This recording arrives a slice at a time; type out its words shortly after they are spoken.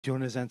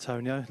Jonas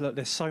Antonio, look,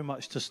 there's so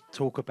much to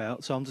talk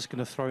about, so I'm just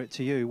going to throw it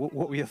to you.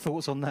 What were your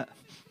thoughts on that?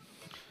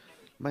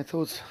 My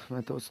thoughts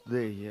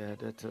today, yeah,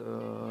 that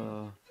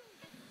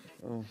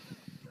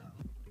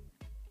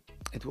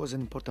it was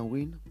an important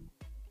win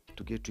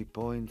to get 3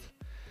 points.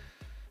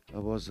 It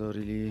was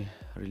really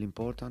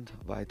important,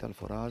 vital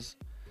for us.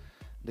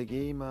 The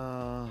game,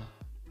 I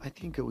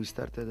think we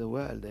started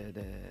well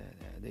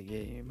the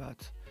game,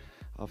 but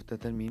after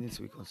 10 minutes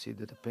we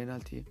conceded a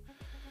penalty.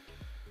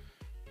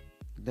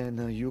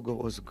 Then Hugo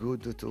was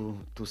good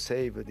to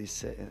save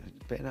this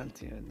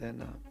penalty, and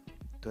then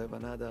to have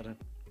another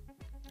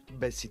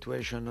bad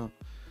situation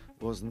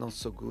was not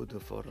so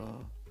good for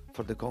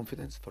the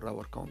confidence, for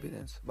our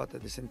confidence. But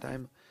at the same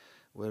time,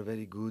 we were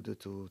very good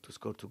to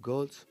score 2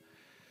 goals.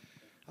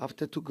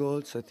 After 2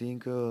 goals, I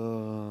think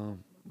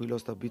we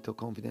lost a bit of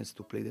confidence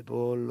to play the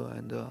ball,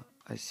 and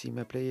I see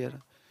my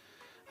player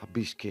a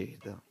bit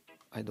scared.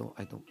 I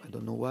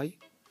don't know why,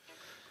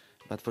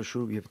 but for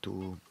sure we have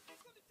to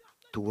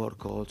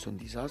work also in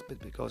this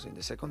aspect, because in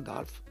the second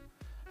half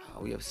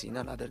we have seen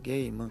another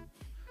game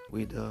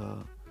with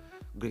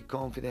great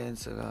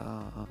confidence,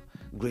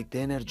 great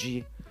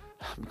energy,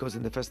 because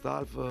in the first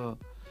half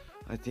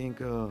I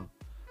think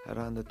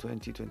around the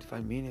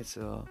 20-25 minutes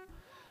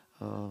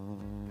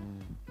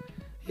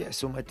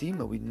so my team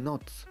with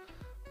not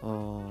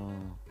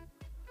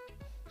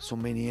so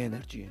many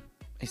energy.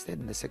 Instead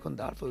in the second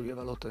half we have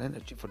a lot of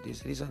energy. For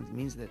this reason it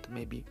means that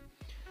maybe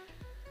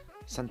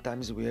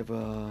sometimes we have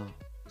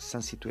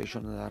some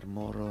situations that are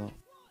more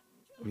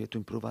we have to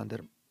improve under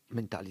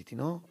mentality,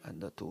 no,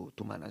 and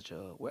to manage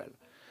well.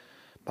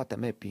 But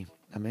I'm happy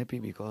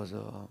because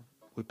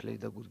we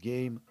played a good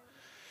game,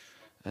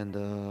 and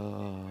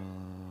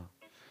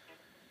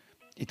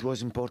it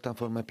was important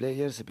for my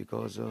players,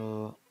 because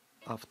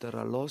after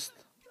a loss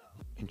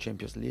in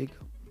Champions League,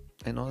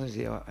 and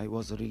honestly I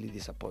was really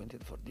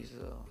disappointed for this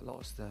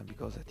loss,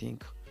 because I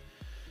think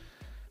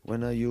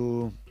when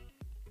you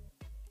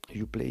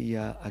play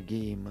a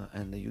game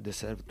and you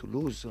deserve to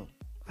lose,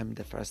 I'm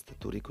the first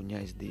to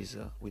recognize this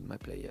with my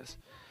players.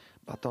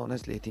 But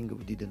honestly, I think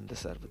we didn't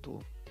deserve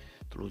to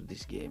lose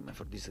this game. And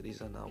for this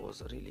reason, I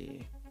was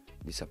really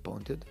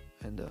disappointed.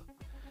 And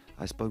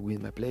I spoke with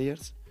my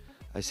players.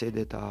 I said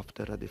that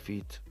after a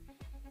defeat,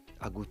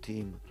 a good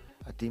team,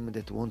 a team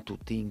that want to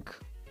think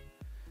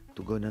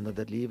to go in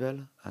another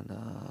level, and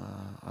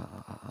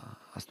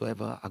has to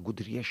have a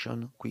good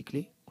reaction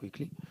quickly.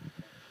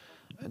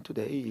 And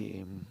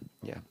today,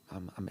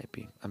 I'm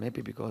happy. I'm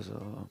happy because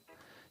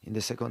in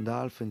the second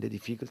half, in the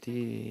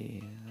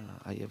difficulty,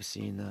 I have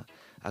seen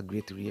a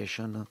great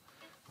reaction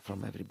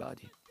from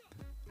everybody.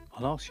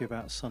 I'll ask you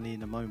about Sonny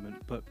in a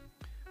moment, but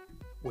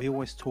we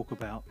always talk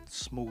about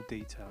small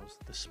details,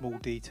 the small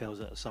details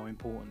that are so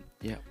important.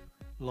 Yeah.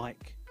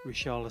 Like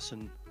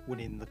Richarlison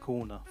winning the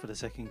corner for the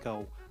second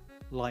goal,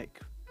 like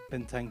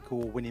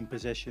Bentancur winning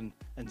possession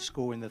and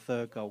scoring the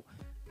third goal.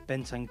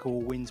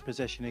 Bentancur wins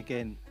possession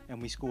again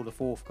and we score the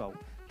fourth goal.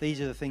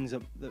 These are the things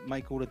that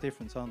make all the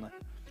difference, aren't they?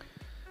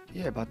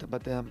 Yeah, but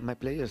my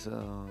players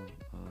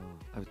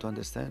have to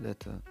understand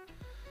that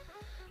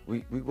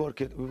we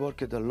worked a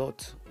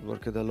lot. We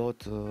worked a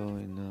lot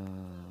in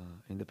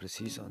the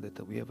pre-season.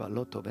 That we have a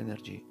lot of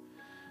energy,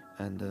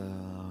 and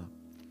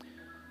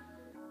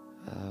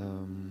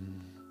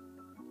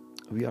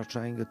we are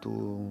trying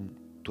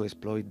to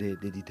exploit the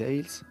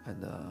details,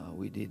 and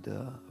we did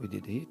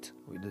it.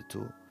 We did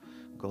 2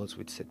 goals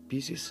with set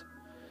pieces,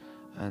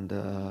 and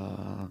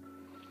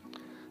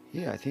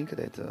I think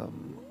that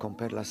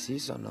compared last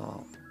season,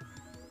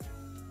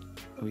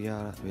 we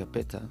are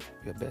better.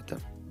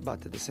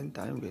 But at the same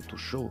time, we have to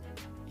show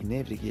in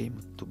every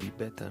game to be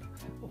better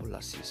of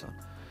last season.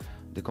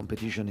 The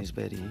competition is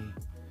very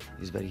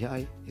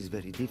high. It's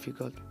very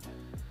difficult.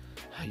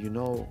 You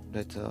know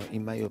that,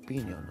 in my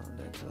opinion,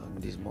 that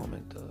in this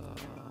moment,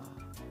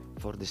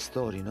 for the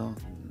story, no,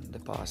 in the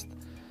past,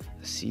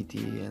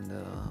 City and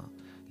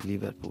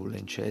Liverpool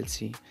and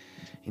Chelsea,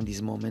 in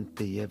this moment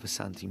they have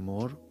something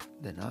more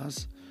than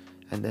us,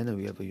 and then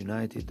we have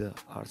United,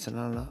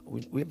 Arsenal.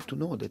 We have to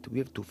know that we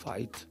have to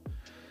fight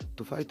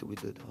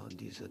with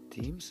these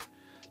teams,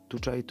 to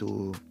try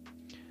to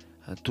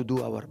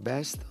do our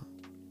best,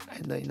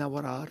 and in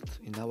our heart,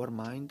 in our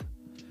mind,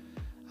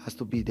 has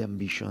to be the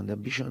ambition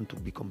to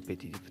be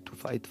competitive, to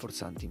fight for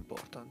something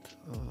important.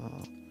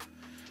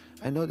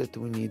 I know that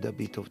we need a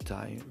bit of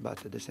time,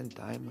 but at the same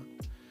time,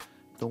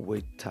 don't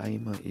wait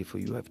time if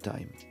you have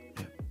time.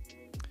 Yeah.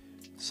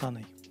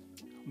 Sonny,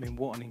 I mean,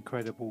 what an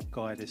incredible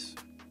guy this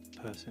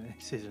person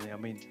is, isn't he? I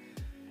mean,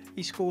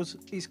 he scores a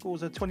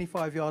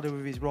 25-yarder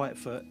with his right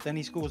foot, then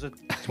he scores a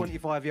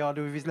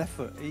 25-yarder with his left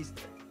foot.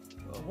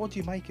 What do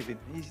you make of him?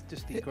 He's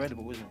just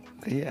incredible, isn't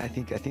he? Yeah, I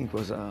think it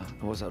was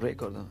a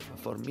record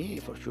for me,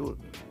 for sure.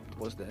 It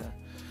was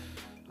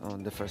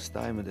the first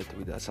time that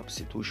with a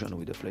substitution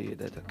with a player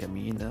that came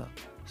in,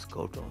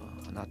 scored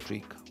a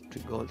hat-trick,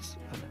 3 goals.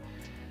 And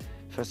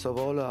first of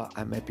all,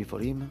 I'm happy for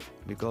him,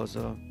 because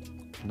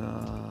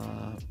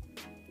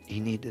he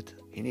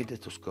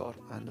needed to score,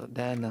 and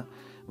then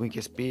we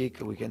can speak,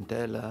 we can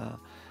tell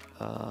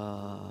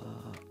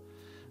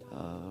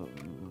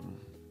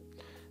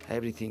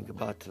everything,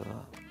 but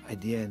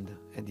at the end,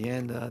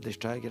 the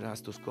striker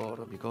has to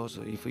score, because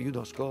if you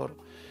don't score,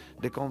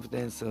 the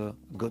confidence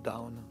go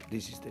down.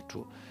 This is the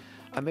truth.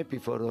 I'm happy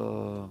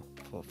for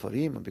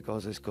him,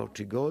 because he scored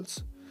 3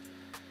 goals,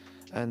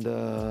 and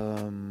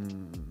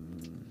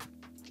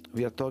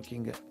we are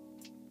talking,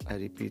 I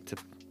repeat,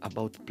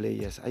 about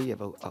players. I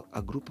have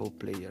a group of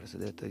players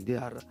that they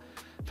are,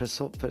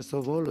 first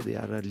of all, they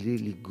are a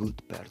really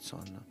good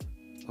person,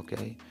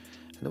 okay?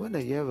 And when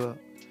I have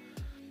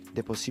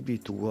the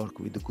possibility to work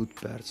with a good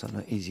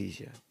person, is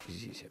easier,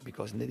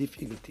 because in the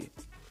difficulty,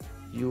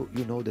 you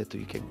know that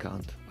you can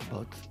count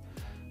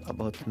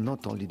about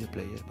not only the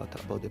player, but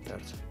about the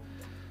person.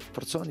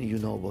 For Sonny, you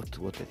know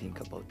what I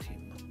think about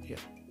him. Yeah,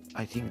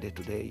 I think that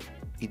today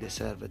he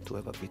deserved to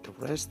have a bit of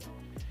rest,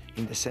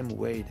 in the same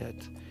way that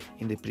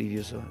in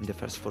the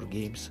first 4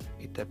 games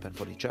it happened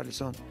for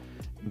Richarlison,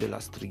 in the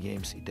last 3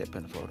 games it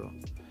happened for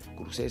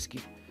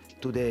Kulusevski.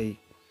 Today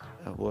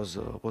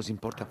was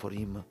important for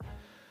him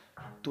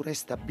to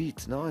rest a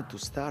bit, no, and to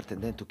start,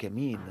 and then to come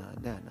in,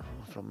 and then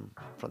from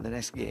the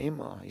next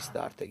game he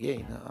start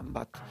again.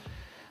 But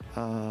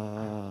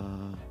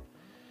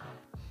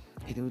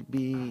it will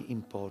be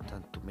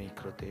important to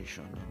make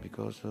rotation,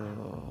 because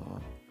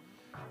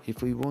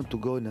if we want to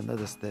go in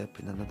another step,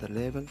 in another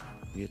level,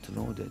 we have to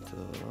know that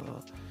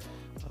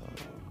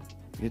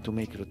we have to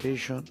make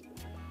rotation,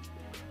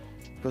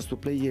 because to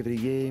play every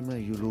game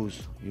you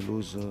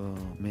lose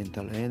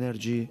mental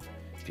energy,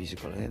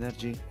 physical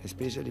energy,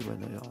 especially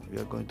when you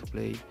are going to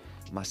play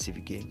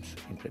massive games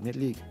in Premier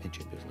League and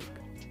Champions League.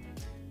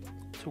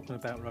 Talking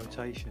about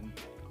rotation,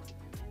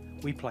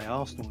 we play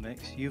Arsenal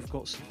next. You've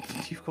got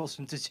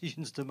some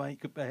decisions to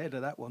make ahead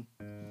of that one.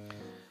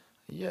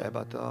 Yeah,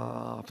 but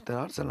after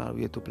Arsenal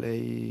we have to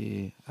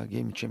play a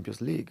game in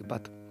Champions League.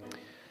 But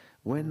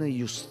when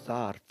you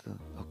start,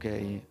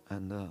 okay,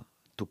 and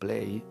to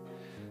play,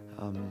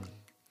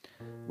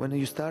 when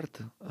you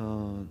start,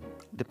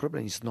 the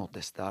problem is not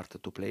the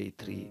start to play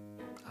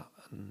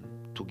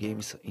 2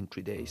 games in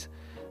 3 days.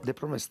 The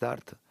problem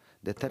start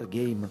the 3rd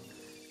game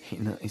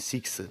in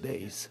 6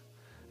 days.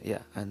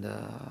 Yeah, and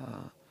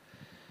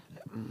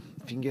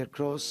finger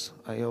crossed.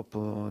 I hope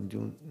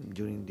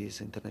during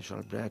this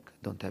international break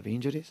don't have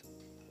injuries,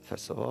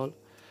 first of all,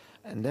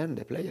 and then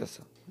the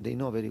players, they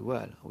know very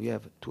well. We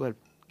have 12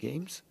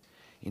 games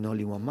in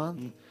only 1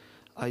 month.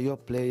 I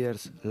hope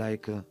players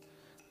like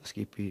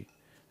Skippy,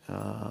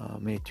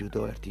 Matthew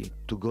Doherty,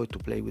 to go to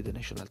play with the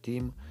national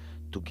team,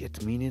 to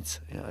get minutes.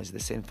 It's the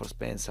same for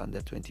Spence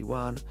under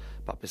 21,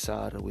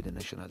 Papesar with the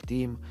national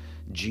team,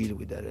 Gil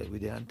with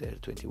the under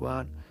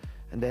 21,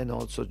 and then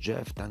also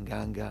Jeff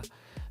Tanganga,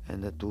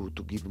 and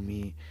to give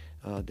me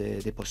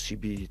the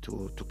possibility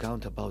to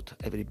count about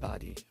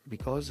everybody,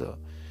 because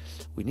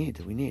we need,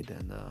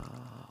 and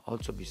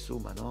also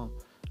Bissouma, no,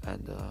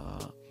 and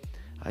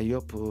I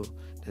hope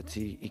that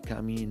he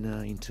come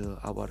into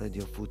our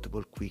radio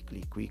football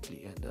quickly,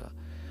 and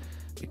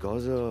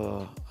because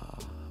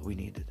we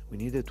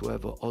needed to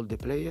have all the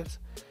players,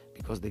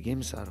 because the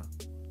games are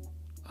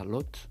a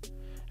lot,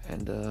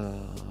 and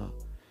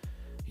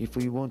if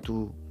we want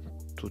to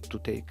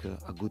take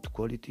a good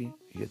quality,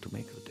 you have to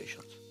make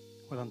rotations.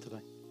 Well done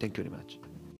today. Thank you very much.